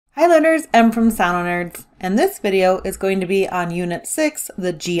Hi learners, I'm from Sononerds, and this video is going to be on Unit 6,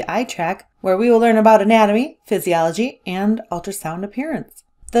 the GI tract, where we will learn about anatomy, physiology, and ultrasound appearance.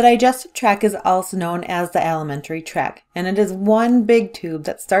 The digestive tract is also known as the alimentary tract, and it is one big tube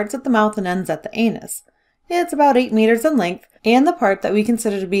that starts at the mouth and ends at the anus. It's about 8 meters in length, and the part that we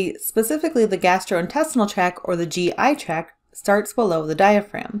consider to be specifically the gastrointestinal tract or the GI tract starts below the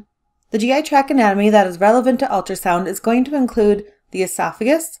diaphragm. The GI tract anatomy that is relevant to ultrasound is going to include the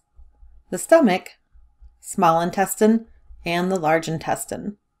esophagus, the stomach, small intestine, and the large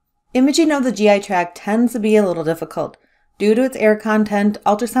intestine. Imaging of the GI tract tends to be a little difficult. Due to its air content,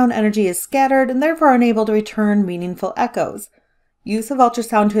 ultrasound energy is scattered and therefore unable to return meaningful echoes. Use of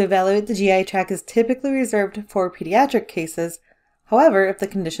ultrasound to evaluate the GI tract is typically reserved for pediatric cases. However, if the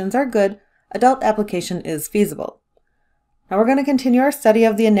conditions are good, adult application is feasible. Now we're going to continue our study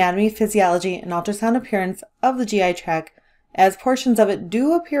of the anatomy, physiology, and ultrasound appearance of the GI tract, as portions of it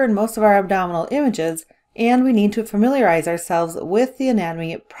do appear in most of our abdominal images, and we need to familiarize ourselves with the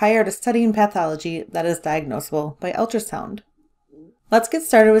anatomy prior to studying pathology that is diagnosable by ultrasound. Let's get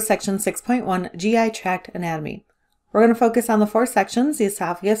started with section 6.1, GI tract anatomy. We're going to focus on the 4 sections, the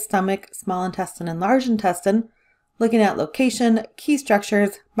esophagus, stomach, small intestine, and large intestine, looking at location, key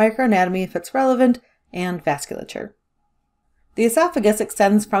structures, microanatomy if it's relevant, and vasculature. The esophagus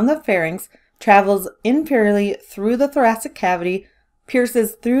extends from the pharynx, travels inferiorly through the thoracic cavity,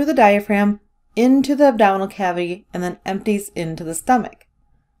 pierces through the diaphragm, into the abdominal cavity, and then empties into the stomach.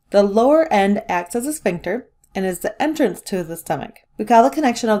 The lower end acts as a sphincter and is the entrance to the stomach. We call the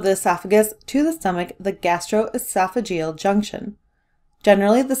connection of the esophagus to the stomach the gastroesophageal junction.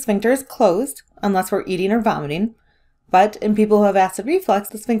 Generally, the sphincter is closed unless we're eating or vomiting, but in people who have acid reflux,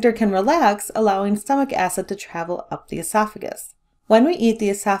 the sphincter can relax, allowing stomach acid to travel up the esophagus. When we eat, the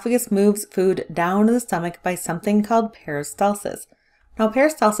esophagus moves food down to the stomach by something called peristalsis. Now,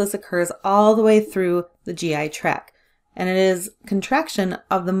 peristalsis occurs all the way through the GI tract, and it is contraction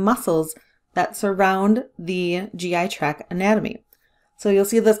of the muscles that surround the GI tract anatomy. So you'll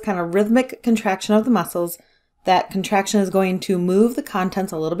see this kind of rhythmic contraction of the muscles. That contraction is going to move the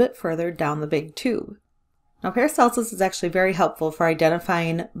contents a little bit further down the big tube. Now, peristalsis is actually very helpful for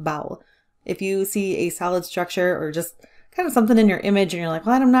identifying bowel. If you see a solid structure or just kind of something in your image and you're like,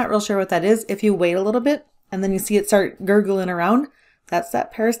 well, I'm not real sure what that is, if you wait a little bit and then you see it start gurgling around, that's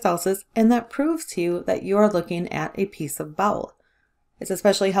that peristalsis, and that proves to you that you are looking at a piece of bowel. It's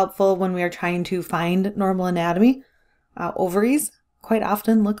especially helpful when we are trying to find normal anatomy. Ovaries quite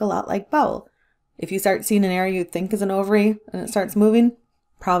often look a lot like bowel. If you start seeing an area you think is an ovary and it starts moving,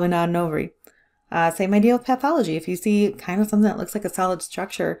 probably not an ovary. Same idea with pathology. If you see kind of something that looks like a solid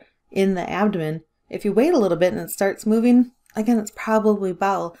structure in the abdomen, if you wait a little bit and it starts moving, again, it's probably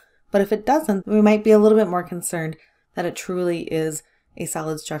bowel. But if it doesn't, we might be a little bit more concerned that it truly is a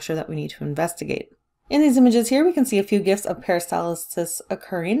solid structure that we need to investigate. In these images here, we can see a few gifs of peristalsis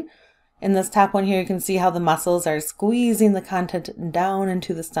occurring. In this top one here, you can see how the muscles are squeezing the content down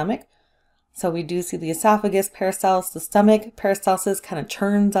into the stomach. So we do see the esophagus, peristalsis, the stomach. Peristalsis kind of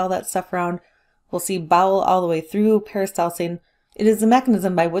churns all that stuff around. We'll see bowel all the way through peristalsing. It is the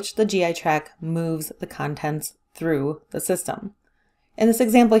mechanism by which the GI tract moves the contents through the system. In this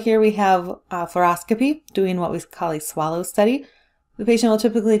example here, we have fluoroscopy, doing what we call a swallow study. The patient will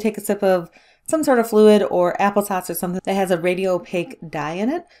typically take a sip of some sort of fluid or applesauce or something that has a radio-opaque dye in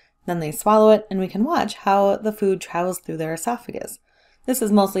it. Then they swallow it, and we can watch how the food travels through their esophagus. This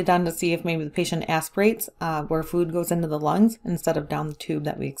is mostly done to see if maybe the patient aspirates where food goes into the lungs instead of down the tube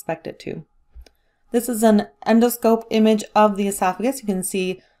that we expect it to. This is an endoscope image of the esophagus. You can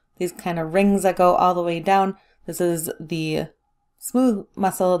see these kind of rings that go all the way down. This is the smooth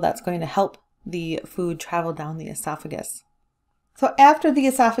muscle that's going to help the food travel down the esophagus. So after the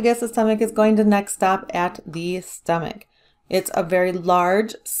esophagus, the stomach is going to next stop at the stomach. It's a very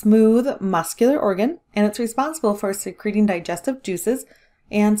large, smooth, muscular organ, and it's responsible for secreting digestive juices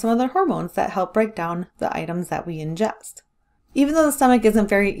and some other hormones that help break down the items that we ingest. Even though the stomach isn't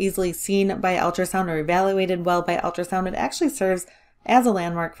very easily seen by ultrasound or evaluated well by ultrasound, it actually serves as a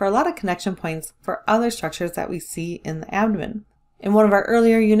landmark for a lot of connection points for other structures that we see in the abdomen. In one of our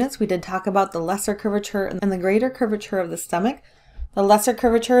earlier units, we did talk about the lesser curvature and the greater curvature of the stomach. The lesser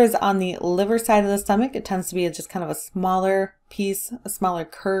curvature is on the liver side of the stomach. It tends to be just kind of a smaller piece, a smaller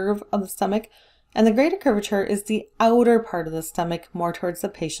curve of the stomach. And the greater curvature is the outer part of the stomach, more towards the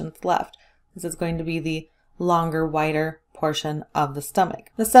patient's left. This is going to be the longer, wider portion of the stomach.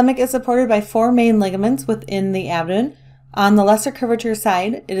 The stomach is supported by 4 main ligaments within the abdomen. On the lesser curvature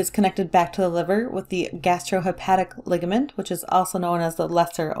side, it is connected back to the liver with the gastrohepatic ligament, which is also known as the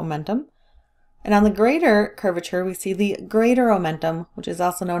lesser omentum. And on the greater curvature, we see the greater omentum, which is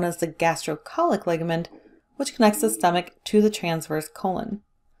also known as the gastrocolic ligament, which connects the stomach to the transverse colon.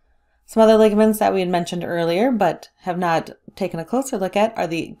 Some other ligaments that we had mentioned earlier but have not taken a closer look at are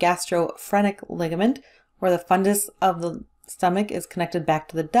the gastrophrenic ligament, where the fundus of the stomach is connected back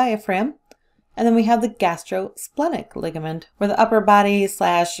to the diaphragm. And then we have the gastrosplenic ligament, where the upper body /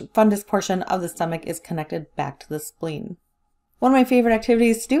 fundus portion of the stomach is connected back to the spleen. One of my favorite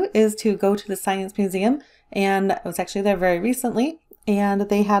activities to do is to go to the Science Museum, and I was actually there very recently, and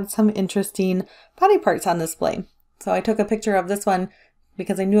they had some interesting body parts on display. So I took a picture of this one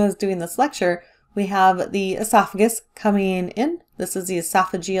because I knew I was doing this lecture. We have the esophagus coming in. This is the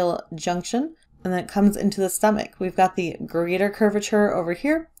esophageal junction, and then it comes into the stomach. We've got the greater curvature over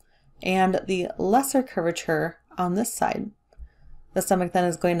here and the lesser curvature on this side. The stomach then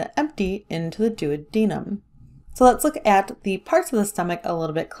is going to empty into the duodenum. So let's look at the parts of the stomach a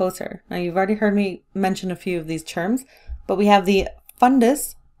little bit closer. Now you've already heard me mention a few of these terms, but we have the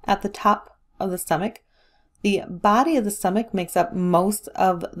fundus at the top of the stomach. The body of the stomach makes up most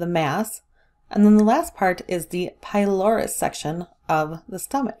of the mass. And then the last part is the pylorus section of the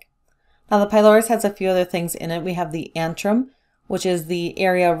stomach. Now the pylorus has a few other things in it. We have the antrum, which is the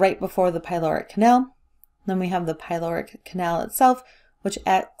area right before the pyloric canal. Then we have the pyloric canal itself, which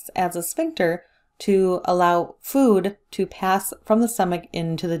acts as a sphincter to allow food to pass from the stomach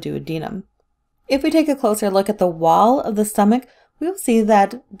into the duodenum. If we take a closer look at the wall of the stomach, we'll see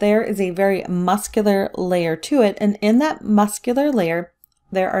that there is a very muscular layer to it, and in that muscular layer,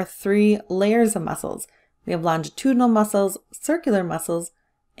 there are 3 layers of muscles. We have longitudinal muscles, circular muscles,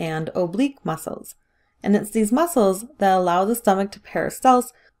 and oblique muscles. And it's these muscles that allow the stomach to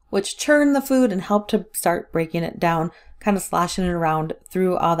peristalse, which churn the food and help to start breaking it down, kind of sloshing it around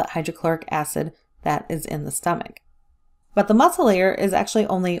through all that hydrochloric acid that is in the stomach. But the muscle layer is actually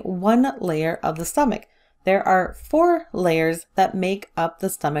only one layer of the stomach. There are 4 layers that make up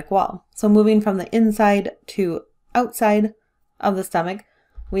the stomach wall. So moving from the inside to outside of the stomach,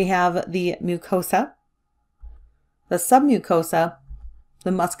 we have the mucosa, the submucosa,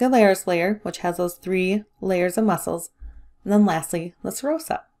 the muscularis layer, which has those 3 layers of muscles, and then lastly, the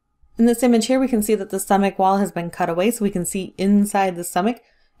serosa. In this image here, we can see that the stomach wall has been cut away, so we can see inside the stomach.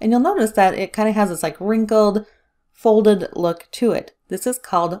 And you'll notice that it kind of has this like wrinkled, folded look to it. This is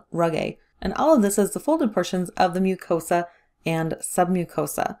called rugae. And all of this is the folded portions of the mucosa and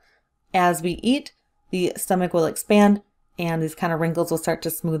submucosa. As we eat, the stomach will expand and these kind of wrinkles will start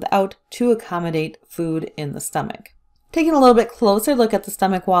to smooth out to accommodate food in the stomach. Taking a little bit closer look at the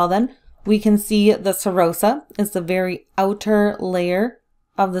stomach wall then, we can see the serosa is the very outer layer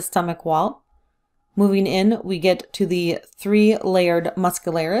of the stomach wall. Moving in, we get to the 3-layered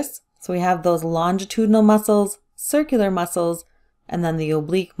muscularis. So we have those longitudinal muscles, circular muscles, and then the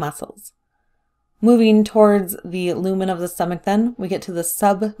oblique muscles. Moving towards the lumen of the stomach then, we get to the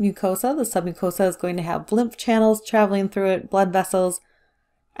submucosa. The submucosa is going to have lymph channels traveling through it, blood vessels,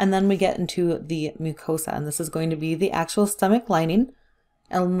 and then we get into the mucosa, and this is going to be the actual stomach lining.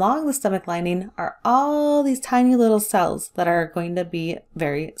 And along the stomach lining are all these tiny little cells that are going to be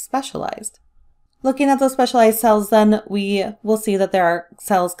very specialized. Looking at those specialized cells then, we will see that there are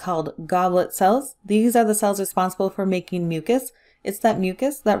cells called goblet cells. These are the cells responsible for making mucus. It's that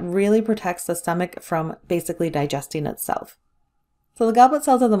mucus that really protects the stomach from basically digesting itself. So the goblet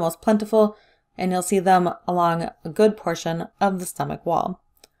cells are the most plentiful, and you'll see them along a good portion of the stomach wall.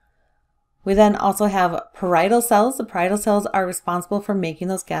 We then also have parietal cells. The parietal cells are responsible for making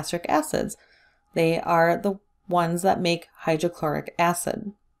those gastric acids. They are the ones that make hydrochloric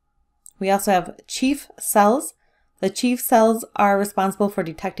acid. We also have chief cells. The chief cells are responsible for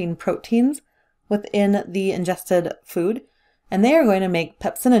detecting proteins within the ingested food, and they are going to make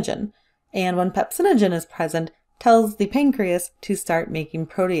pepsinogen. And when pepsinogen is present, tells the pancreas to start making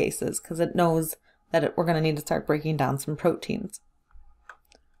proteases because it knows that we're going to need to start breaking down some proteins.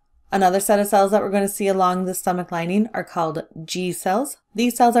 Another set of cells that we're going to see along the stomach lining are called G cells.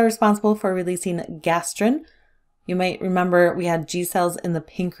 These cells are responsible for releasing gastrin. You might remember we had G cells in the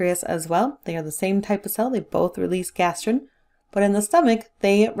pancreas as well. They are the same type of cell. They both release gastrin. But in the stomach,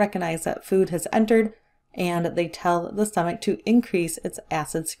 they recognize that food has entered and they tell the stomach to increase its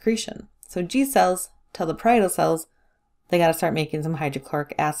acid secretion. So G cells tell the parietal cells they got to start making some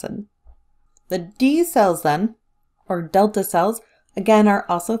hydrochloric acid. The D cells then, or delta cells, again are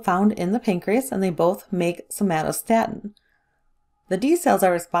also found in the pancreas, and they both make somatostatin. The D cells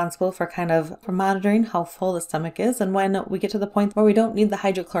are responsible for monitoring how full the stomach is, and when we get to the point where we don't need the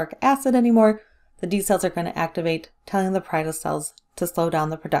hydrochloric acid anymore, the D cells are going to activate, telling the parietal cells to slow down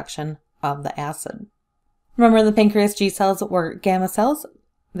the production of the acid. Remember, in the pancreas, G cells were gamma cells.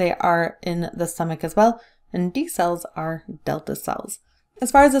 they are in the stomach as well, and D cells are delta cells.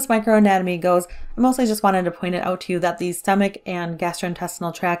 As far as this microanatomy goes, I mostly just wanted to point it out to you that the stomach and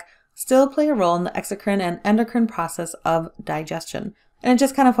gastrointestinal tract still play a role in the exocrine and endocrine process of digestion. And it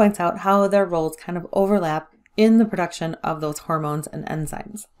just kind of points out how their roles kind of overlap in the production of those hormones and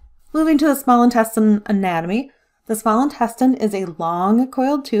enzymes. Moving to the small intestine anatomy, the small intestine is a long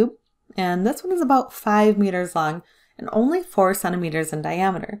coiled tube, and this one is about 5 meters long and only 4 centimeters in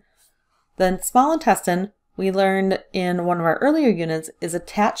diameter. The small intestine, we learned in one of our earlier units, is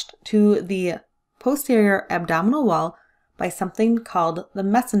attached to the posterior abdominal wall by something called the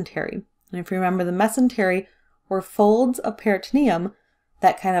mesentery. And if you remember, the mesentery were folds of peritoneum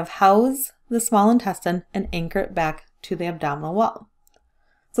that kind of house the small intestine and anchor it back to the abdominal wall.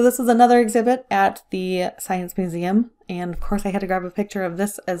 So this is another exhibit at the Science Museum, and of course I had to grab a picture of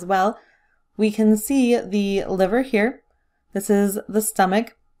this as well. We can see the liver here. This is the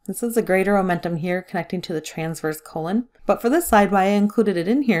stomach. This is the greater omentum here connecting to the transverse colon. But for this slide, why I included it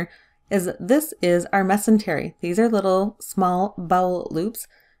in here is this is our mesentery. These are little small bowel loops,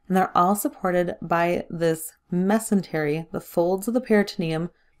 and they're all supported by this mesentery, the folds of the peritoneum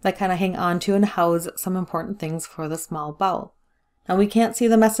that kind of hang on to and house some important things for the small bowel. Now we can't see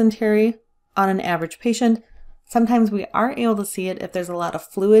the mesentery on an average patient. Sometimes we are able to see it if there's a lot of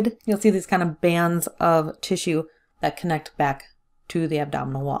fluid. You'll see these kind of bands of tissue that connect back to the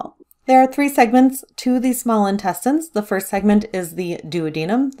abdominal wall. There are 3 segments to the small intestines. The first segment is the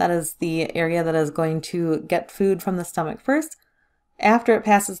duodenum. That is the area that is going to get food from the stomach first. After it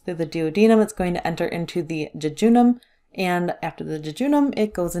passes through the duodenum, it's going to enter into the jejunum, and after the jejunum,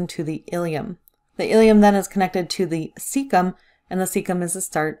 it goes into the ileum. The ileum then is connected to the cecum, and the cecum is the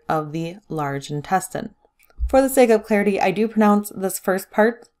start of the large intestine. For the sake of clarity, I do pronounce this first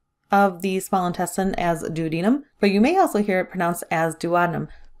part of the small intestine as duodenum, but you may also hear it pronounced as duodenum.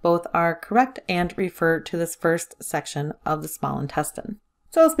 Both are correct and refer to this first section of the small intestine.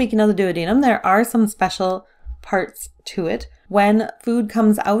 So speaking of the duodenum, there are some special parts to it. When food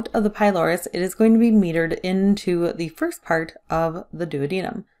comes out of the pylorus, it is going to be metered into the first part of the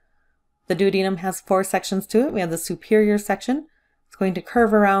duodenum. The duodenum has 4 sections to it. We have the superior section. It's going to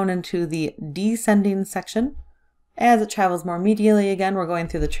curve around into the descending section. As it travels more medially, again, we're going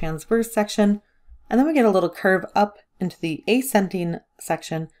through the transverse section, and then we get a little curve up into the ascending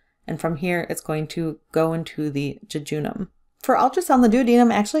section, and from here it's going to go into the jejunum. For ultrasound, the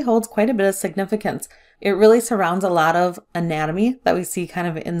duodenum actually holds quite a bit of significance. It really surrounds a lot of anatomy that we see kind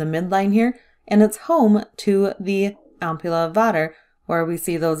of in the midline here, and it's home to the ampulla of Vater, where we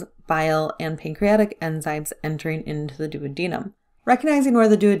see those bile and pancreatic enzymes entering into the duodenum. Recognizing where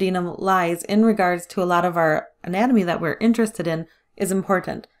the duodenum lies in regards to a lot of our anatomy that we're interested in is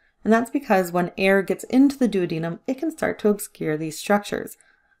important, and that's because when air gets into the duodenum, it can start to obscure these structures.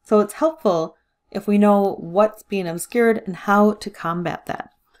 So it's helpful if we know what's being obscured and how to combat that.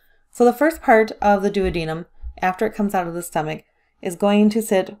 So the first part of the duodenum, after it comes out of the stomach, is going to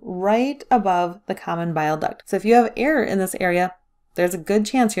sit right above the common bile duct. So if you have air in this area, there's a good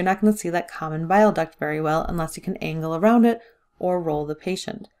chance you're not going to see that common bile duct very well unless you can angle around it or roll the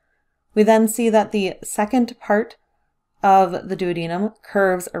patient. We then see that the second part of the duodenum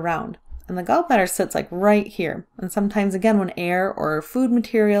curves around, and the gallbladder sits like right here. And sometimes, again, when air or food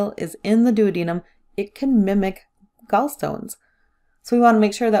material is in the duodenum, it can mimic gallstones. So we want to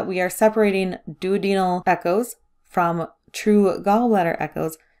make sure that we are separating duodenal echoes from true gallbladder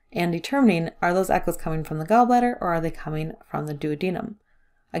echoes and determining, are those echoes coming from the gallbladder or are they coming from the duodenum?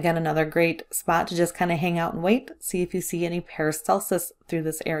 Again, another great spot to just kind of hang out and wait, see if you see any peristalsis through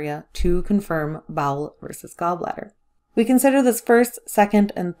this area to confirm bowel versus gallbladder. We consider this first,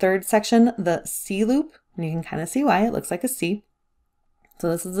 second, and third section the C loop, and you can kind of see why it looks like a C. So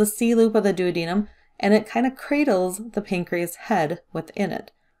this is the C loop of the duodenum, and it kind of cradles the pancreas head within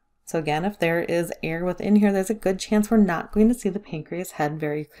it. So again, if there is air within here, there's a good chance we're not going to see the pancreas head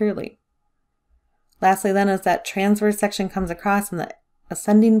very clearly. Lastly then, as that transverse section comes across and the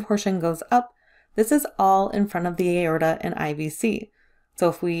ascending portion goes up, this is all in front of the aorta and IVC. So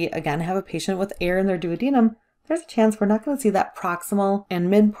if we again have a patient with air in their duodenum, there's a chance we're not going to see that proximal and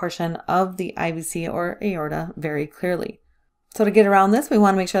mid portion of the IVC or aorta very clearly. So to get around this, we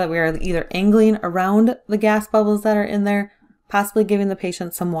want to make sure that we are either angling around the gas bubbles that are in there, possibly giving the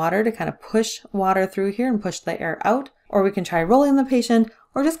patient some water to kind of push water through here and push the air out, or we can try rolling the patient,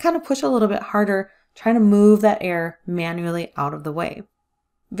 or just kind of push a little bit harder, trying to move that air manually out of the way.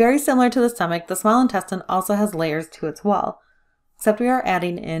 Very similar to the stomach, the small intestine also has layers to its wall, except we are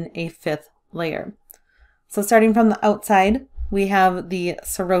adding in a 5th layer. So starting from the outside, we have the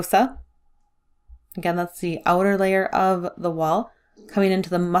serosa. Again, that's the outer layer of the wall. coming into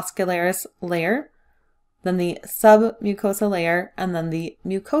the muscularis layer, then the submucosa layer, and then the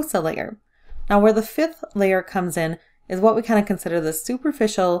mucosa layer. Now where the fifth layer comes in is what we kind of consider the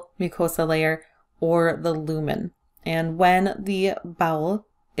superficial mucosa layer, or the lumen. And when the bowel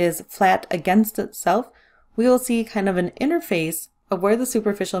is flat against itself, we will see kind of an interface of where the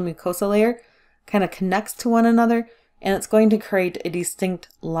superficial mucosa layer kind of connects to one another, and it's going to create a distinct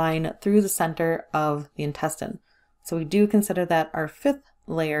line through the center of the intestine. So we do consider that our fifth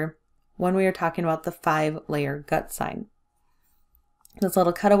layer when we are talking about the 5-layer gut sign. This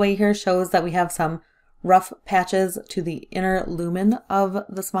little cutaway here shows that we have some rough patches to the inner lumen of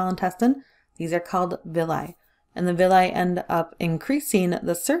the small intestine. These are called villi, and the villi end up increasing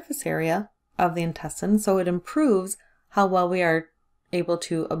the surface area of the intestine, so it improves how well we are able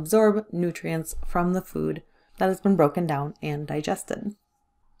to absorb nutrients from the food that has been broken down and digested.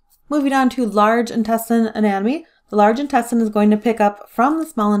 Moving on to large intestine anatomy, the large intestine is going to pick up from the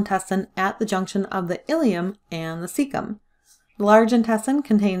small intestine at the junction of the ileum and the cecum. The large intestine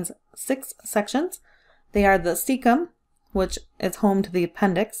contains 6 sections. They are the cecum, which is home to the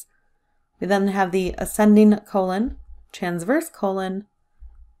appendix. We then have the ascending colon, transverse colon,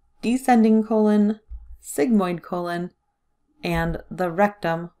 descending colon, sigmoid colon, and the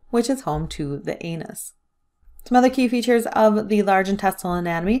rectum, which is home to the anus. Some other key features of the large intestinal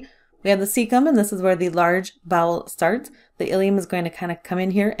anatomy. We have the cecum, and this is where the large bowel starts. The ileum is going to kind of come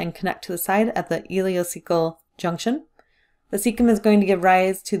in here and connect to the side at the ileocecal junction. The cecum is going to give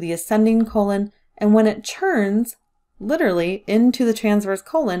rise to the ascending colon, and when it churns, literally, into the transverse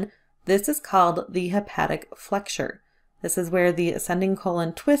colon, this is called the hepatic flexure. This is where the ascending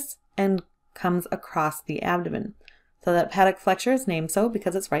colon twists and comes across the abdomen. So that hepatic flexure is named so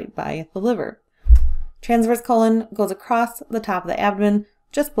because it's right by the liver. Transverse colon goes across the top of the abdomen,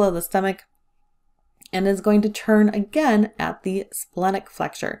 just below the stomach, and is going to turn again at the splenic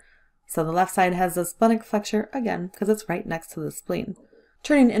flexure. So the left side has the splenic flexure again because it's right next to the spleen.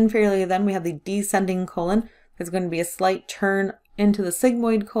 Turning inferiorly then, we have the descending colon. There's going to be a slight turn into the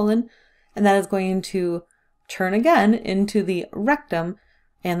sigmoid colon, and that is going to turn again into the rectum,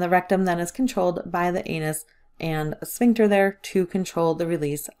 and the rectum then is controlled by the anus and a sphincter there to control the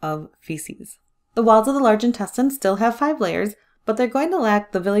release of feces. The walls of the large intestine still have 5 layers, but they're going to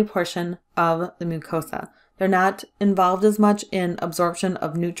lack the villi portion of the mucosa. They're not involved as much in absorption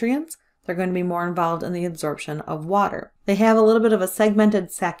of nutrients. They're going to be more involved in the absorption of water. They have a little bit of a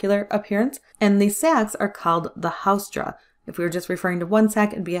segmented saccular appearance, and these sacs are called the haustra. If we were just referring to one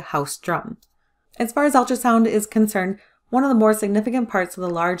sac, it'd be a house drum. As far as ultrasound is concerned, one of the more significant parts of the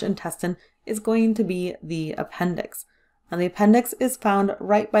large intestine is going to be the appendix. Now the appendix is found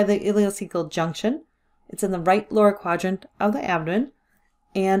right by the ileocecal junction. It's in the right lower quadrant of the abdomen,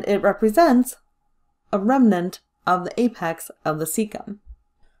 and it represents a remnant of the apex of the cecum.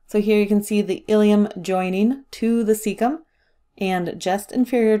 So here you can see the ileum joining to the cecum, and just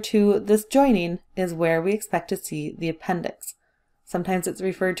inferior to this joining is where we expect to see the appendix. Sometimes it's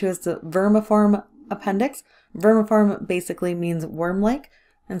referred to as the vermiform appendix. Vermiform basically means worm-like,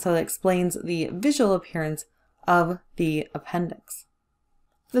 and so that explains the visual appearance of the appendix.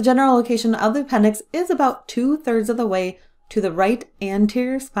 The general location of the appendix is about 2/3 of the way to the right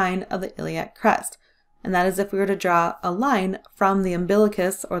anterior spine of the iliac crest, and that is if we were to draw a line from the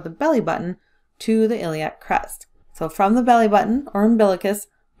umbilicus or the belly button to the iliac crest. So from the belly button or umbilicus,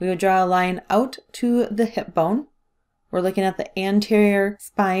 we would draw a line out to the hip bone. We're looking at the anterior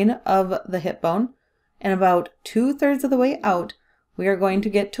spine of the hip bone, and about 2/3 of the way out, we are going to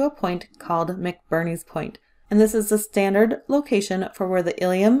get to a point called McBurney's point. And this is the standard location for where the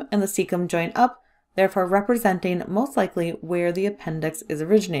ileum and the cecum join up, therefore representing most likely where the appendix is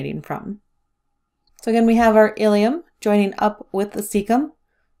originating from. So again, we have our ileum joining up with the cecum,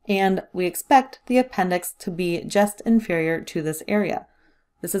 and we expect the appendix to be just inferior to this area.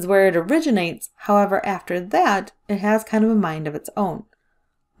 This is where it originates. However, after that, it has kind of a mind of its own.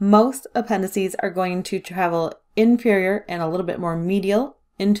 Most appendices are going to travel inferior and a little bit more medial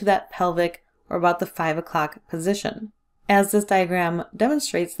into that pelvic or about the 5 o'clock position. As this diagram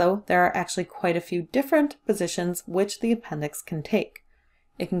demonstrates, though, there are actually quite a few different positions which the appendix can take.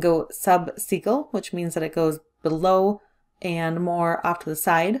 It can go subcecal, which means that it goes below and more off to the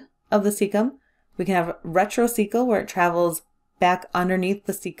side of the cecum. We can have retrocecal, where it travels back underneath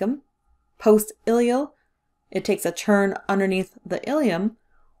the cecum. Post-ileal, it takes a turn underneath the ileum.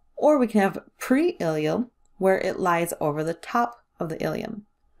 Or we can have pre-ileal, where it lies over the top of the ileum.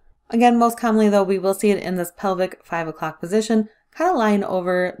 Again, most commonly though, we will see it in this pelvic 5 o'clock position, kind of lying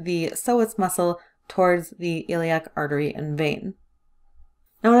over the psoas muscle towards the iliac artery and vein.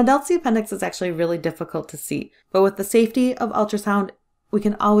 Now in adults, the appendix is actually really difficult to see, but with the safety of ultrasound, we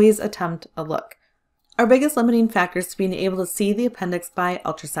can always attempt a look. Our biggest limiting factors to being able to see the appendix by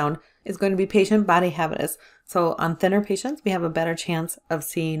ultrasound is going to be patient body habitus. So on thinner patients, we have a better chance of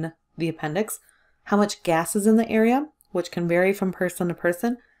seeing the appendix, how much gas is in the area, which can vary from person to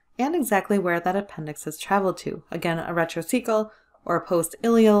person, and exactly where that appendix has traveled to. Again, a retrocecal or a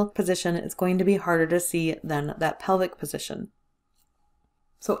post-ileal position is going to be harder to see than that pelvic position.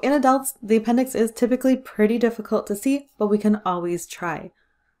 So in adults, the appendix is typically pretty difficult to see, but we can always try.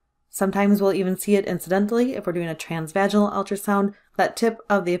 Sometimes we'll even see it incidentally if we're doing a transvaginal ultrasound. That tip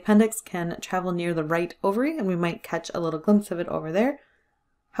of the appendix can travel near the right ovary and we might catch a little glimpse of it over there.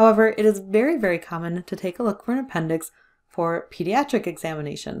 However, it is very, very common to take a look for an appendix for pediatric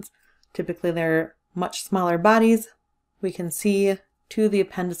examinations. Typically they're much smaller bodies. We can see to the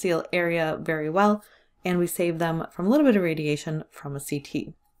appendiceal area very well, and we save them from a little bit of radiation from a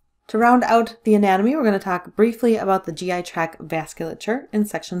CT. To round out the anatomy, we're going to talk briefly about the GI tract vasculature in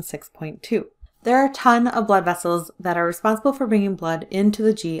section 6.2. There are a ton of blood vessels that are responsible for bringing blood into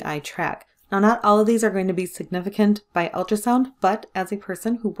the GI tract. Now, not all of these are going to be significant by ultrasound, but as a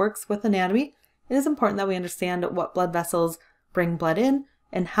person who works with anatomy, it is important that we understand what blood vessels bring blood in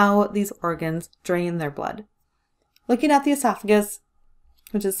and how these organs drain their blood. Looking at the esophagus,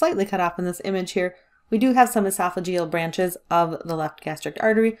 which is slightly cut off in this image here, we do have some esophageal branches of the left gastric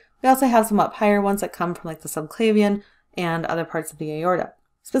artery. We also have some up higher ones that come from like the subclavian and other parts of the aorta.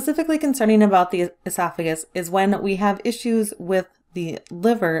 Specifically concerning about the esophagus is when we have issues with the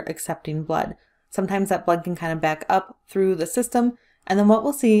liver accepting blood. Sometimes that blood can kind of back up through the system, and then what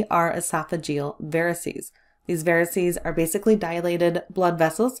we'll see are esophageal varices. These varices are basically dilated blood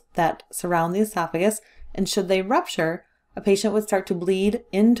vessels that surround the esophagus, and should they rupture, a patient would start to bleed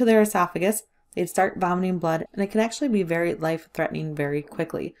into their esophagus. They'd start vomiting blood, and it can actually be very life-threatening very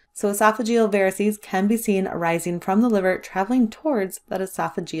quickly. So esophageal varices can be seen arising from the liver traveling towards that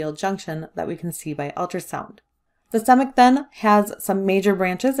esophageal junction that we can see by ultrasound. The stomach then has some major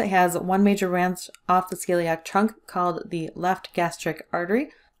branches. It has one major branch off the celiac trunk called the left gastric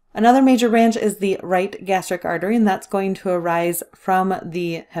artery. Another major branch is the right gastric artery, and that's going to arise from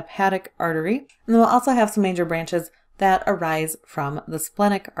the hepatic artery. And then we'll also have some major branches that arise from the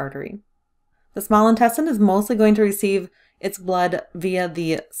splenic artery. The small intestine is mostly going to receive its blood via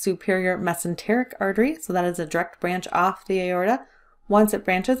the superior mesenteric artery, so that is a direct branch off the aorta. Once it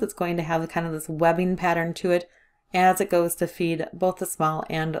branches, it's going to have kind of this webbing pattern to it as it goes to feed both the small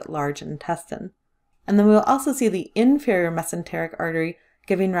and large intestine. And then we'll also see the inferior mesenteric artery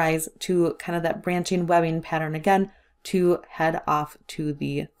giving rise to kind of that branching webbing pattern again to head off to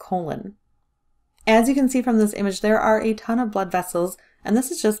the colon. As you can see from this image, there are a ton of blood vessels, and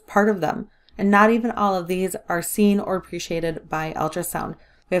this is just part of them. And not even all of these are seen or appreciated by ultrasound.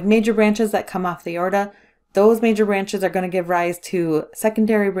 We have major branches that come off the aorta. Those major branches are going to give rise to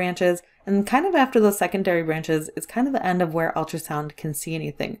secondary branches, and kind of after those secondary branches is kind of the end of where ultrasound can see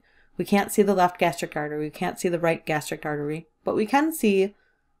anything. We can't see the left gastric artery, we can't see the right gastric artery, but we can see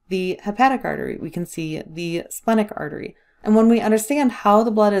the hepatic artery, we can see the splenic artery. And when we understand how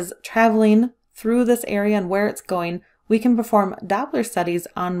the blood is traveling through this area and where it's going, we can perform Doppler studies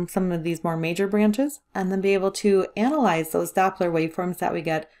on some of these more major branches and then be able to analyze those Doppler waveforms that we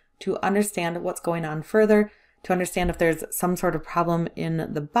get to understand what's going on further, to understand if there's some sort of problem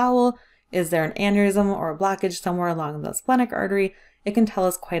in the bowel, is there an aneurysm or a blockage somewhere along the splenic artery. It can tell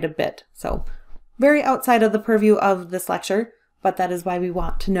us quite a bit. So very outside of the purview of this lecture, but that is why we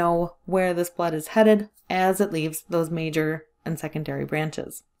want to know where this blood is headed as it leaves those major and secondary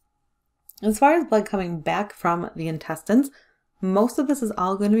branches. As far as blood coming back from the intestines, most of this is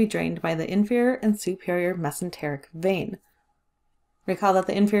all going to be drained by the inferior and superior mesenteric vein. Recall that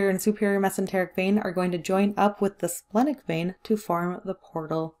the inferior and superior mesenteric vein are going to join up with the splenic vein to form the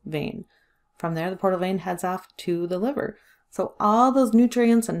portal vein. From there, the portal vein heads off to the liver. So all those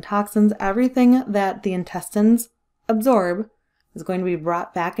nutrients and toxins, everything that the intestines absorb is going to be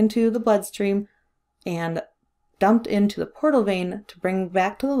brought back into the bloodstream and dumped into the portal vein to bring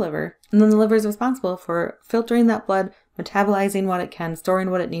back to the liver. And then the liver is responsible for filtering that blood, metabolizing what it can,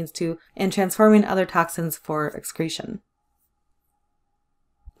 storing what it needs to, and transforming other toxins for excretion.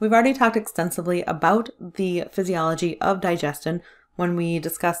 We've already talked extensively about the physiology of digestion when we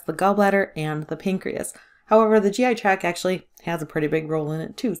discussed the gallbladder and the pancreas. However, the GI tract actually has a pretty big role in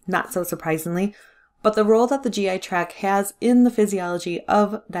it too, not so surprisingly. But the role that the GI tract has in the physiology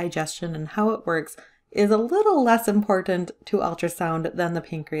of digestion and how it works is a little less important to ultrasound than the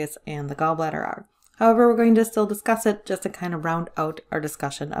pancreas and the gallbladder are. However, we're going to still discuss it just to kind of round out our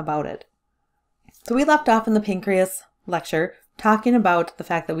discussion about it. So we left off in the pancreas lecture talking about the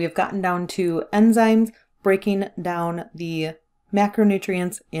fact that we have gotten down to enzymes breaking down the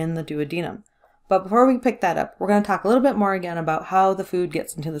macronutrients in the duodenum. But before we pick that up, we're going to talk a little bit more again about how the food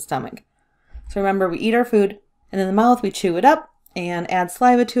gets into the stomach. So remember, we eat our food, and in the mouth we chew it up and add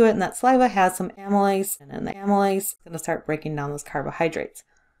saliva to it, and that saliva has some amylase, and the amylase is going to start breaking down those carbohydrates.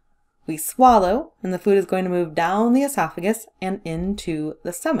 We swallow, and the food is going to move down the esophagus and into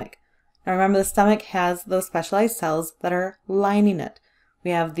the stomach. Now remember, the stomach has those specialized cells that are lining it.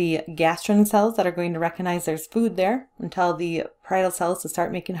 We have the gastrin cells that are going to recognize there's food there and tell the parietal cells to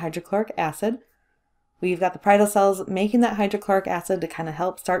start making hydrochloric acid. We've got the parietal cells making that hydrochloric acid to kind of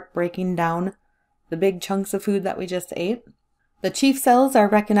help start breaking down the big chunks of food that we just ate. The chief cells are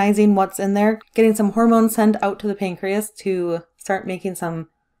recognizing what's in there, getting some hormones sent out to the pancreas to start making some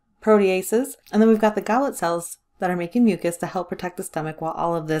proteases. And then we've got the goblet cells that are making mucus to help protect the stomach while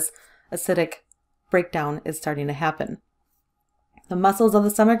all of this acidic breakdown is starting to happen. The muscles of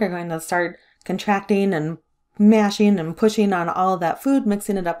the stomach are going to start contracting and mashing and pushing on all of that food,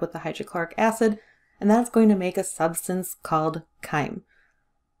 mixing it up with the hydrochloric acid, and that's going to make a substance called chyme.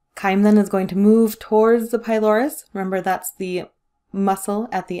 Chyme then is going to move towards the pylorus. Remember, that's the muscle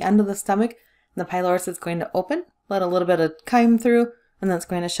at the end of the stomach. And the pylorus is going to open, let a little bit of chyme through, and then it's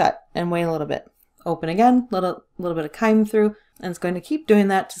going to shut and wait a little bit. Open again, let a little bit of chyme through, and it's going to keep doing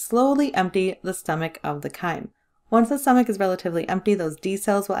that to slowly empty the stomach of the chyme. Once the stomach is relatively empty, those D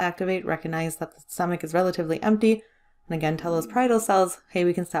cells will activate, recognize that the stomach is relatively empty, and again tell those parietal cells, hey,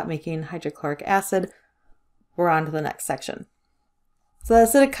 we can stop making hydrochloric acid. We're on to the next section. So the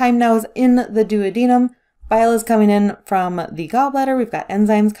acidic chyme now is in the duodenum. Bile is coming in from the gallbladder. We've got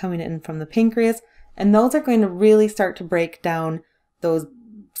enzymes coming in from the pancreas, and those are going to really start to break down those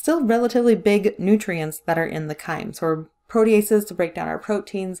still relatively big nutrients that are in the chyme. So proteases to break down our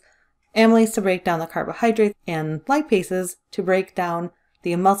proteins, amylase to break down the carbohydrates, and lipases to break down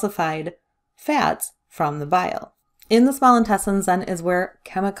the emulsified fats from the bile. In the small intestines then is where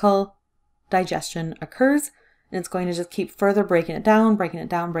chemical digestion occurs, and it's going to just keep further breaking it down, breaking it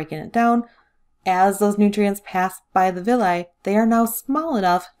down, breaking it down. As those nutrients pass by the villi, they are now small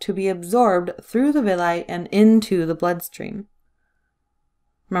enough to be absorbed through the villi and into the bloodstream.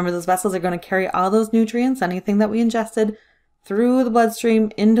 Remember, those vessels are going to carry all those nutrients, anything that we ingested, through the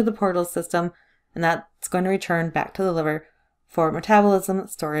bloodstream into the portal system, and that's going to return back to the liver for metabolism,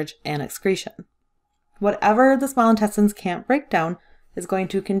 storage, and excretion. Whatever the small intestines can't break down is going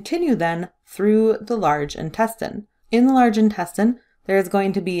to continue then through the large intestine. In the large intestine, there is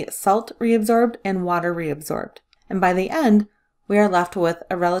going to be salt reabsorbed and water reabsorbed. And by the end, we are left with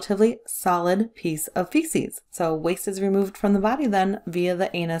a relatively solid piece of feces. So waste is removed from the body then via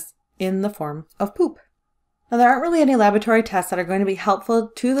the anus in the form of poop. Now, there aren't really any laboratory tests that are going to be helpful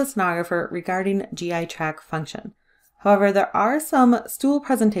to the sonographer regarding GI tract function. However, there are some stool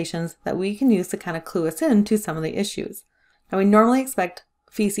presentations that we can use to kind of clue us in to some of the issues. Now, we normally expect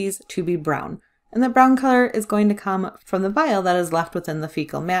feces to be brown, and the brown color is going to come from the bile that is left within the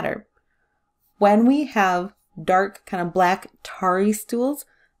fecal matter. When we have dark, kind of black, tarry stools,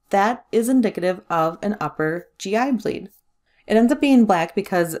 that is indicative of an upper GI bleed. It ends up being black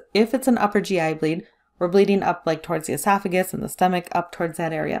because if it's an upper GI bleed, we're bleeding up like towards the esophagus and the stomach, up towards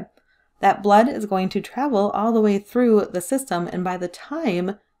that area. That blood is going to travel all the way through the system, and by the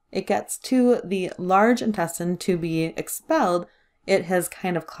time it gets to the large intestine to be expelled, it has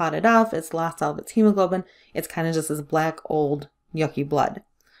kind of clotted off, it's lost all of its hemoglobin, it's kind of just this black, old, yucky blood.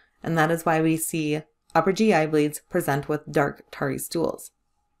 And that is why we see upper GI bleeds present with dark, tarry stools.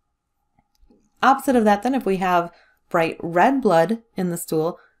 Opposite of that then, if we have bright red blood in the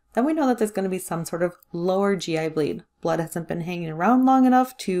stool, then we know that there's going to be some sort of lower GI bleed. Blood hasn't been hanging around long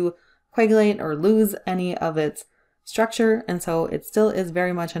enough to coagulate or lose any of its structure, and so it still is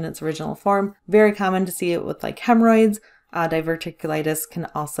very much in its original form. Very common to see it with like hemorrhoids. Diverticulitis can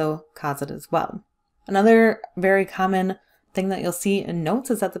also cause it as well. Another very common thing that you'll see in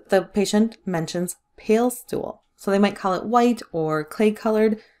notes is that the patient mentions pale stool. So they might call it white or clay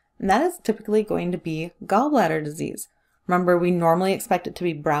colored, and that is typically going to be gallbladder disease. Remember, we normally expect it to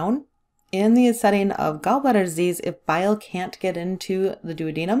be brown. In the setting of gallbladder disease, if bile can't get into the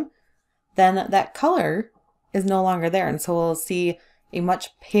duodenum, then that color is no longer there, and so we'll see a much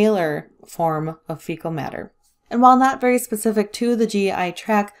paler form of fecal matter. And while not very specific to the GI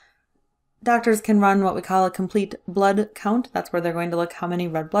tract, doctors can run what we call a complete blood count. That's where they're going to look how many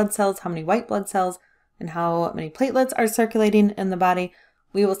red blood cells, how many white blood cells, and how many platelets are circulating in the body.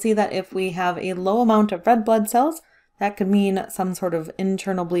 We will see that if we have a low amount of red blood cells, that could mean some sort of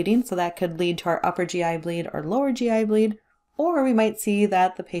internal bleeding, so that could lead to our upper GI bleed or lower GI bleed. Or we might see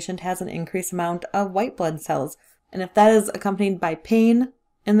that the patient has an increased amount of white blood cells And if that is accompanied by pain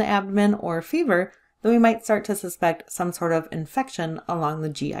in the abdomen or fever, then we might start to suspect some sort of infection along the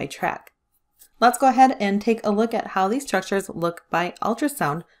GI tract. Let's go ahead and take a look at how these structures look by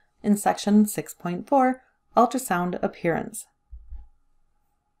ultrasound in section 6.4, ultrasound appearance.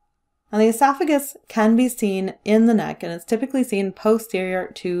 Now the esophagus can be seen in the neck, and it's typically seen posterior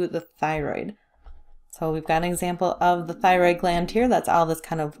to the thyroid. So we've got an example of the thyroid gland here. That's all this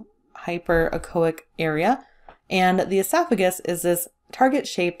kind of hyperechoic area. And the esophagus is this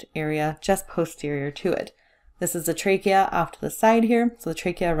target-shaped area just posterior to it. This is the trachea off to the side here. So the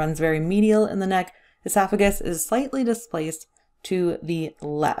trachea runs very medial in the neck. Esophagus is slightly displaced to the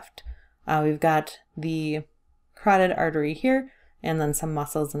left. We've got the carotid artery here, and then some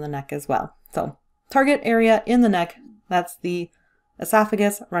muscles in the neck as well. So target area in the neck, that's the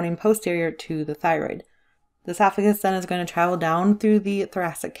esophagus running posterior to the thyroid. The esophagus then is going to travel down through the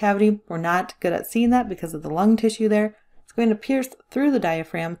thoracic cavity. We're not good at seeing that because of the lung tissue there. It's going to pierce through the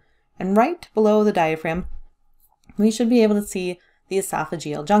diaphragm, and right below the diaphragm, we should be able to see the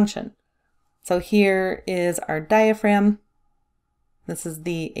esophageal junction. So here is our diaphragm. This is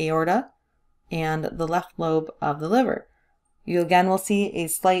the aorta and the left lobe of the liver. You again will see a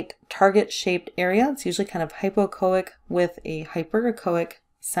slight target-shaped area. It's usually kind of hypoechoic with a hyperechoic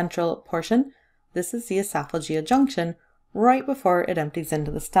central portion. This is the esophageal junction right before it empties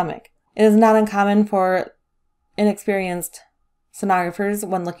into the stomach. It is not uncommon for inexperienced sonographers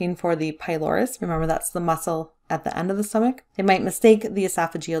when looking for the pylorus. Remember, that's the muscle at the end of the stomach. They might mistake the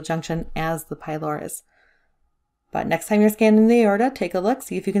esophageal junction as the pylorus. But next time you're scanning the aorta, take a look,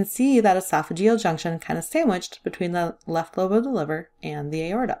 see if you can see that esophageal junction kind of sandwiched between the left lobe of the liver and the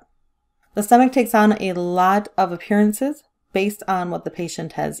aorta. The stomach takes on a lot of appearances based on what the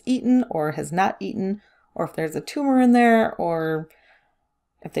patient has eaten or has not eaten, or if there's a tumor in there, or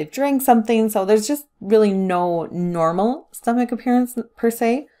if they've drank something. So there's just really no normal stomach appearance per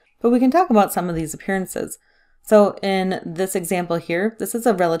se, but we can talk about some of these appearances. So in this example here, this is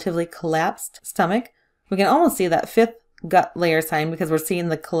a relatively collapsed stomach. We can almost see that fifth gut layer sign because we're seeing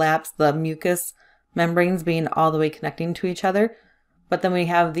the collapse, the mucous membranes being all the way connecting to each other. But then we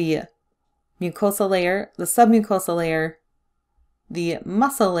have the mucosal layer, the submucosal layer, the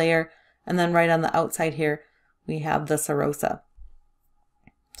muscle layer, and then right on the outside here, we have the serosa.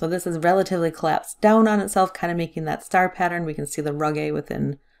 So this is relatively collapsed down on itself, kind of making that star pattern. We can see the rugae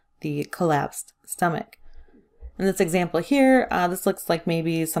within the collapsed stomach. In this example here, this looks like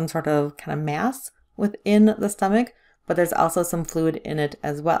maybe some sort of kind of mass within the stomach, but there's also some fluid in it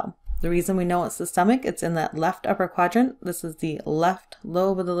as well. The reason we know it's the stomach, it's in that left upper quadrant. This is the left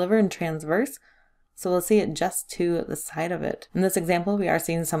lobe of the liver and transverse. So we'll see it just to the side of it. In this example, we are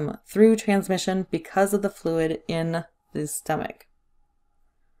seeing some through transmission because of the fluid in the stomach.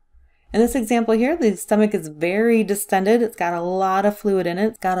 In this example here, the stomach is very distended. It's got a lot of fluid in it.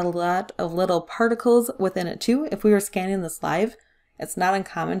 It's got a lot of little particles within it too. If we were scanning this live, it's not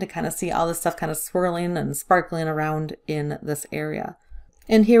uncommon to kind of see all this stuff kind of swirling and sparkling around in this area.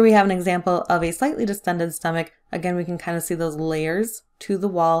 And here we have an example of a slightly distended stomach. Again, we can kind of see those layers to the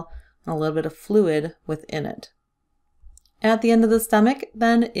wall and a little bit of fluid within it. At the end of the stomach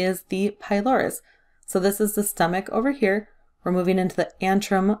then is the pylorus. So this is the stomach over here. We're moving into the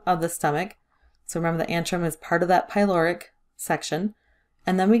antrum of the stomach. So remember, the antrum is part of that pyloric section.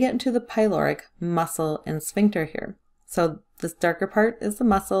 And then we get into the pyloric muscle and sphincter here. So this darker part is the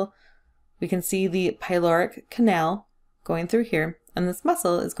muscle. We can see the pyloric canal going through here. And this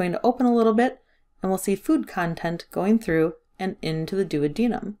muscle is going to open a little bit, and we'll see food content going through and into the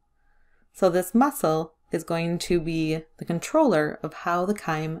duodenum. So this muscle is going to be the controller of how the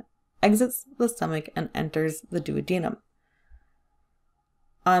chyme exits the stomach and enters the duodenum.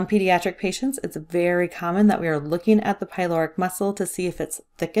 On pediatric patients, it's very common that we are looking at the pyloric muscle to see if it's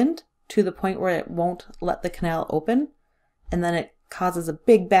thickened to the point where it won't let the canal open, and then it causes a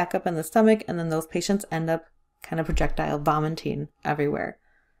big backup in the stomach, and then those patients end up kind of projectile vomiting everywhere.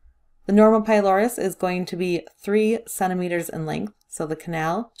 The normal pylorus is going to be 3 centimeters in length, so the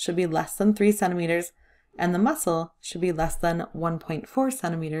canal should be less than 3 centimeters, and the muscle should be less than 1.4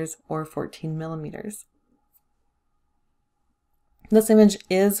 centimeters or 14 millimeters. This image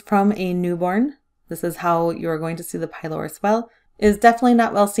is from a newborn. This is how you're going to see the pylorus well. It is definitely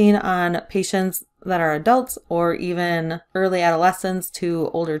not well seen on patients that are adults or even early adolescents to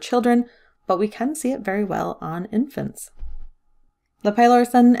older children, but we can see it very well on infants. The pylorus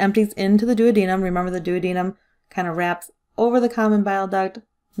then empties into the duodenum. Remember, the duodenum kind of wraps over the common bile duct,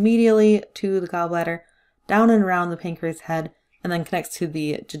 medially to the gallbladder, down and around the pancreas head, and then connects to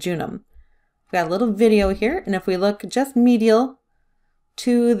the jejunum. We've got a little video here, and if we look just medial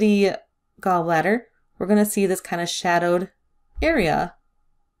to the gallbladder, we're going to see this kind of shadowed area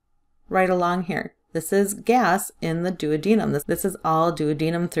right along here. This is gas in the duodenum. This is all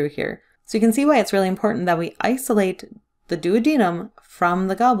duodenum through here. So you can see why it's really important that we isolate the duodenum from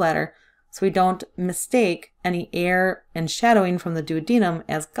the gallbladder so we don't mistake any air and shadowing from the duodenum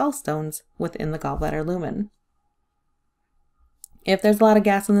as gallstones within the gallbladder lumen. If there's a lot of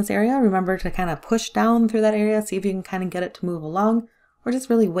gas in this area, remember to kind of push down through that area, see if you can kind of get it to move along, or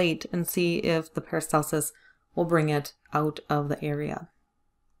just really wait and see if the peristalsis will bring it out of the area.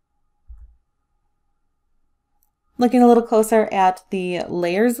 Looking a little closer at the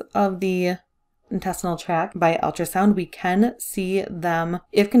layers of the intestinal tract by ultrasound, we can see them.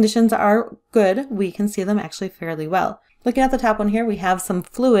 If conditions are good, we can see them actually fairly well. Looking at the top one here, we have some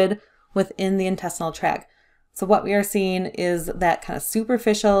fluid within the intestinal tract. So what we are seeing is that kind of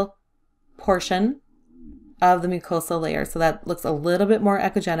superficial portion of the mucosal layer. So that looks a little bit more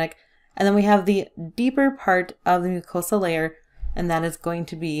echogenic. And then we have the deeper part of the mucosal layer, and that is going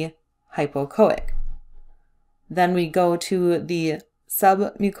to be hypoechoic. Then we go to the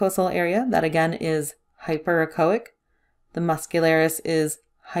submucosal area. That again is hyperechoic. The muscularis is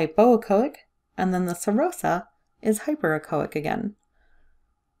hypoechoic. And then the serosa is hyperechoic again.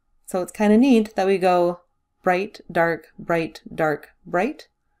 So it's kind of neat that we go bright, dark, bright, dark, bright.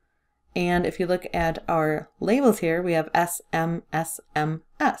 And if you look at our labels here, we have S, M, S, M,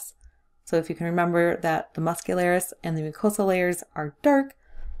 S. So if you can remember that the muscularis and the mucosal layers are dark,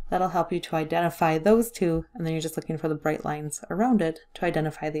 that'll help you to identify those two, and then you're just looking for the bright lines around it to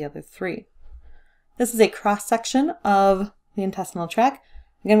identify the other three. This is a cross-section of the intestinal tract.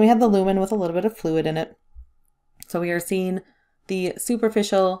 Again, we have the lumen with a little bit of fluid in it. So we are seeing the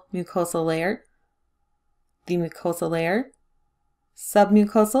superficial mucosal layer, the mucosal layer,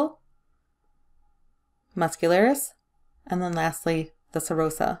 submucosal, muscularis, and then lastly, the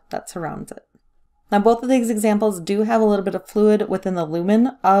serosa that surrounds it. Now, both of these examples do have a little bit of fluid within the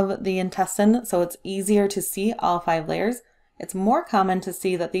lumen of the intestine, so it's easier to see all 5 layers. It's more common to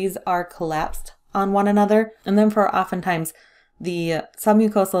see that these are collapsed on one another, and then for oftentimes the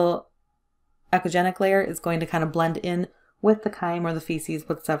submucosal echogenic layer is going to kind of blend in with the chyme or the feces,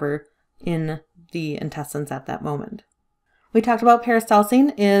 whatever in the intestines at that moment. We talked about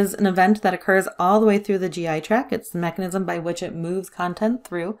peristalsing is an event that occurs all the way through the GI tract. It's the mechanism by which it moves content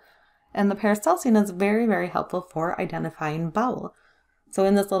through. And the peristalsing is very, very helpful for identifying bowel. So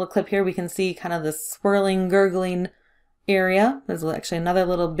in this little clip here, we can see kind of this swirling, gurgling area. There's actually another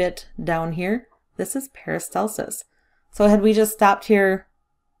little bit down here. This is peristalsis. So had we just stopped here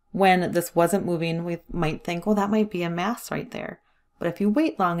when this wasn't moving, we might think, well, that might be a mass right there. But if you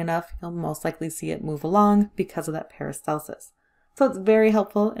wait long enough, you'll most likely see it move along because of that peristalsis. So it's very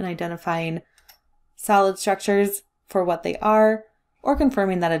helpful in identifying solid structures for what they are, or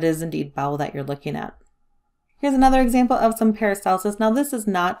confirming that it is indeed bowel that you're looking at. Here's another example of some peristalsis. Now this is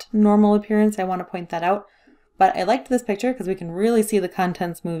not normal appearance, I want to point that out, but I liked this picture because we can really see the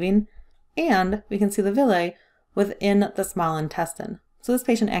contents moving, and we can see the villi within the small intestine. So this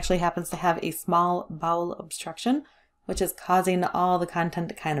patient actually happens to have a small bowel obstruction, which is causing all the content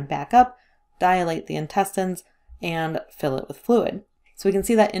to kind of back up, dilate the intestines, and fill it with fluid. So we can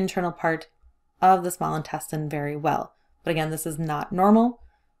see that internal part of the small intestine very well. But again, this is not normal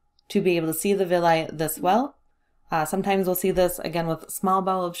to be able to see the villi this well. Sometimes we'll see this again with small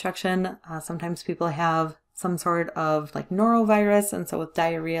bowel obstruction. Sometimes people have some sort of like norovirus, and so with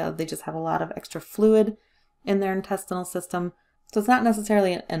diarrhea, they just have a lot of extra fluid in their intestinal system. So it's not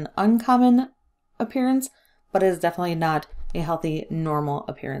necessarily an uncommon appearance, but it is definitely not a healthy, normal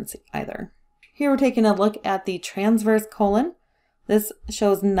appearance either. Here we're taking a look at the transverse colon. This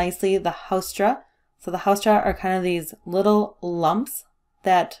shows nicely the haustra. So the haustra are kind of these little lumps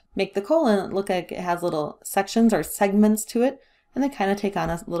that make the colon look like it has little sections or segments to it, and they kind of take on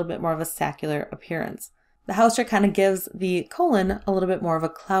a little bit more of a saccular appearance. The haustra kind of gives the colon a little bit more of a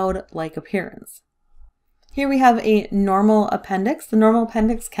cloud-like appearance. Here we have a normal appendix. The normal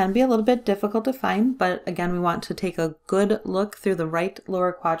appendix can be a little bit difficult to find, but again, we want to take a good look through the right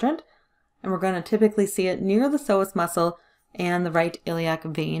lower quadrant, and we're going to typically see it near the psoas muscle and the right iliac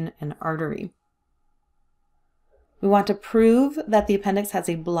vein and artery. We want to prove that the appendix has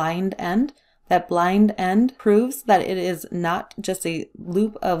a blind end. That blind end proves that it is not just a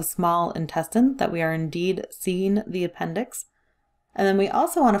loop of small intestine, that we are indeed seeing the appendix. And then we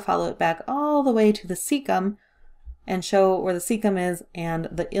also want to follow it back all the way to the cecum and show where the cecum is and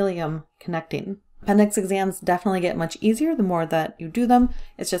the ileum connecting. Appendix exams definitely get much easier the more that you do them.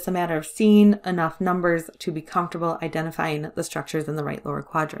 It's just a matter of seeing enough numbers to be comfortable identifying the structures in the right lower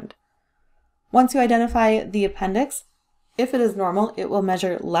quadrant. Once you identify the appendix, if it is normal, it will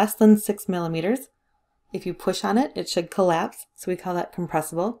measure less than 6 millimeters. If you push on it, it should collapse, so we call that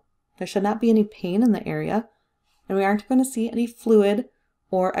compressible. There should not be any pain in the area, and we aren't going to see any fluid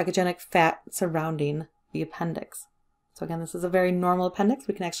or echogenic fat surrounding the appendix. So again, this is a very normal appendix.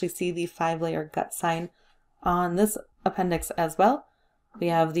 We can actually see the 5-layer gut sign on this appendix as well. We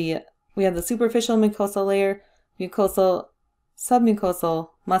have the superficial mucosal layer, mucosal, submucosal,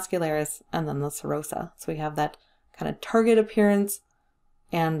 muscularis, and then the serosa. So we have that kind of target appearance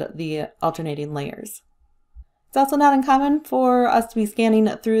and the alternating layers. It's also not uncommon for us to be scanning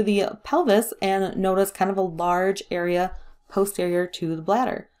through the pelvis and notice kind of a large area posterior to the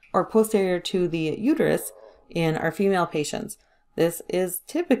bladder or posterior to the uterus in our female patients. This is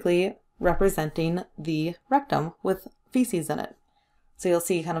typically representing the rectum with feces in it. So you'll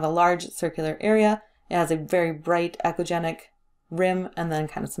see kind of a large circular area. It has a very bright echogenic rim and then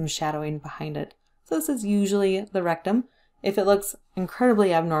kind of some shadowing behind it. So this is usually the rectum. If it looks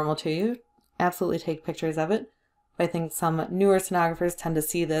incredibly abnormal to you, absolutely take pictures of it. I think some newer sonographers tend to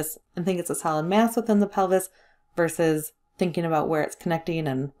see this and think it's a solid mass within the pelvis versus thinking about where it's connecting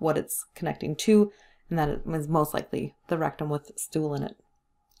and what it's connecting to, and that it is most likely the rectum with stool in it.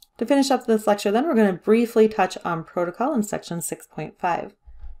 To finish up this lecture then, we're going to briefly touch on protocol in section 6.5.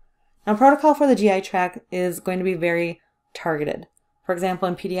 Now, protocol for the GI tract is going to be very targeted. For example,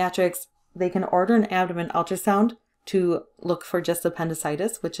 in pediatrics, they can order an abdomen ultrasound to look for just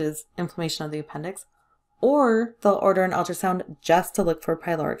appendicitis, which is inflammation of the appendix, or they'll order an ultrasound just to look for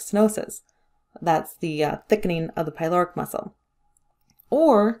pyloric stenosis. That's the thickening of the pyloric muscle.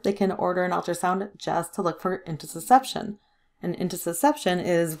 Or they can order an ultrasound just to look for intussusception. And intussusception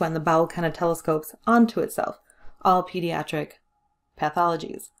is when the bowel kind of telescopes onto itself, all pediatric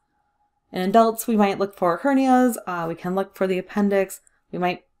pathologies. In adults, we might look for hernias, we can look for the appendix, we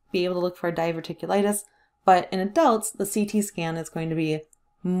might be able to look for diverticulitis, but in adults, the CT scan is going to be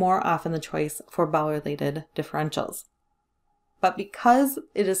more often the choice for bowel-related differentials. But because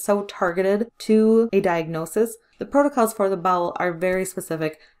it is so targeted to a diagnosis, the protocols for the bowel are very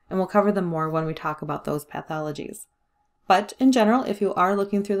specific, and we'll cover them more when we talk about those pathologies. But in general, if you are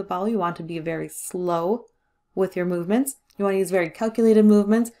looking through the bowel, you want to be very slow with your movements. You want to use very calculated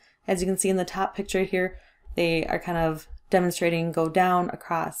movements. As you can see in the top picture here, they are kind of demonstrating go down,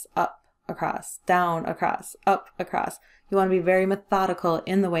 across, up, across, down, across, up, across. You want to be very methodical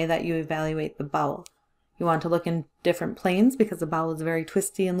in the way that you evaluate the bowel. You want to look in different planes because the bowel is very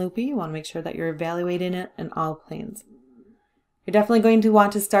twisty and loopy. You want to make sure that you're evaluating it in all planes. You're definitely going to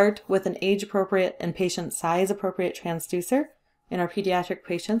want to start with an age-appropriate and patient size-appropriate transducer. In our pediatric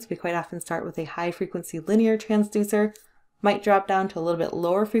patients, we quite often start with a high-frequency linear transducer, might drop down to a little bit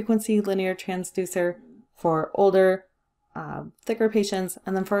lower frequency linear transducer for older, thicker patients.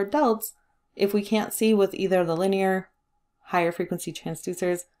 And then for adults, if we can't see with either the linear, higher frequency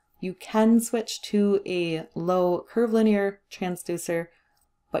transducers, you can switch to a low curvilinear transducer,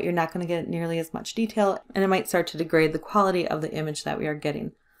 but you're not going to get nearly as much detail, and it might start to degrade the quality of the image that we are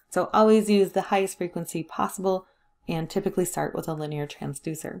getting. So always use the highest frequency possible and typically start with a linear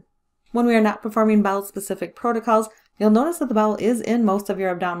transducer. When we are not performing bowel-specific protocols, you'll notice that the bowel is in most of your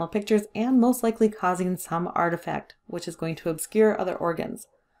abdominal pictures and most likely causing some artifact, which is going to obscure other organs.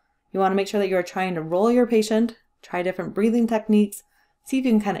 You want to make sure that you are trying to roll your patient, try different breathing techniques, see if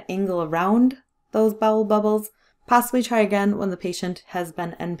you can kind of angle around those bowel bubbles, possibly try again when the patient has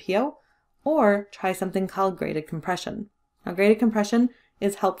been NPO, or try something called graded compression. Now, graded compression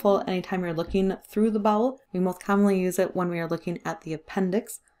is helpful anytime you're looking through the bowel. We most commonly use it when we are looking at the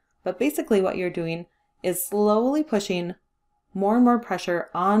appendix, but basically what you're doing is slowly pushing more and more pressure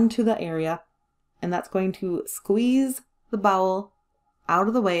onto the area, and that's going to squeeze the bowel out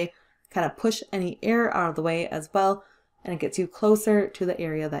of the way, kind of push any air out of the way as well, and it gets you closer to the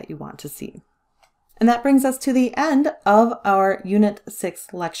area that you want to see. And that brings us to the end of our Unit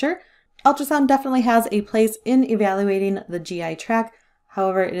 6 lecture. Ultrasound definitely has a place in evaluating the GI tract.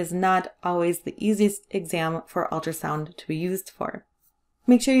 However, it is not always the easiest exam for ultrasound to be used for.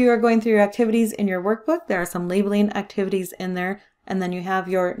 Make sure you are going through your activities in your workbook. There are some labeling activities in there, and then you have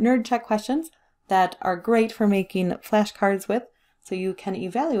your nerd check questions that are great for making flashcards with, so you can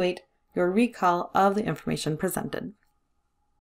evaluate your recall of the information presented.